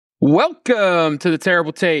Welcome to the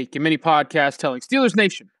Terrible Take, a mini podcast telling Steelers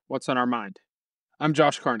Nation what's on our mind. I'm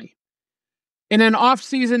Josh Carney. In an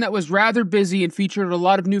offseason that was rather busy and featured a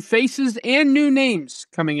lot of new faces and new names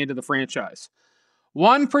coming into the franchise,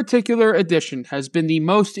 one particular addition has been the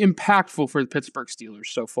most impactful for the Pittsburgh Steelers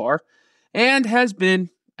so far, and has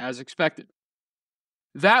been as expected.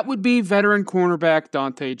 That would be veteran cornerback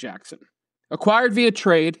Donte Jackson. Acquired via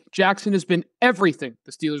trade, Jackson has been everything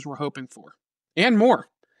the Steelers were hoping for, and more.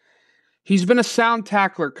 He's been a sound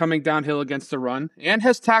tackler coming downhill against the run and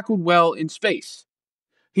has tackled well in space.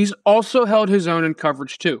 He's also held his own in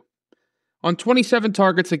coverage too. On 27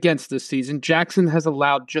 targets against this season, Jackson has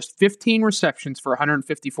allowed just 15 receptions for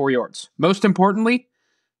 154 yards. Most importantly,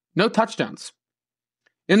 no touchdowns.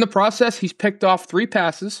 In the process, he's picked off 3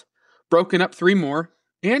 passes, broken up 3 more,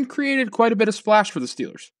 and created quite a bit of splash for the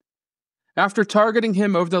Steelers. After targeting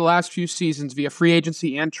him over the last few seasons via free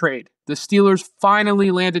agency and trade, the Steelers finally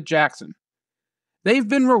landed Jackson. They've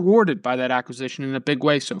been rewarded by that acquisition in a big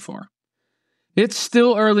way so far. It's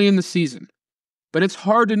still early in the season, but it's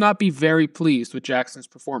hard to not be very pleased with Jackson's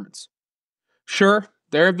performance. Sure,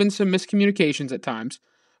 there have been some miscommunications at times,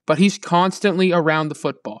 but he's constantly around the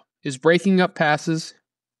football, is breaking up passes,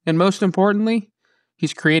 and most importantly,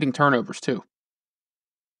 he's creating turnovers too.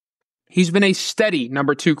 He's been a steady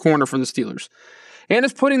number 2 corner for the Steelers, and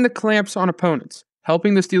is putting the clamps on opponents,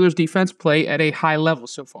 helping the Steelers defense play at a high level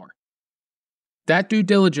so far. That due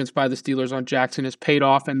diligence by the Steelers on Jackson has paid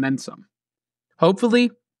off and then some.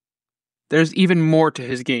 Hopefully, there's even more to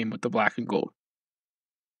his game with the black and gold.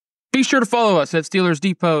 Be sure to follow us at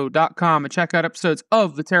SteelersDepot.com and check out episodes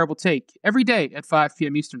of The Terrible Take every day at 5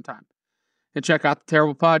 p.m. Eastern Time. And check out The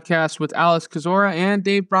Terrible Podcast with Alice Kazora and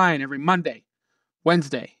Dave Bryan every Monday,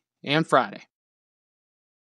 Wednesday, and Friday.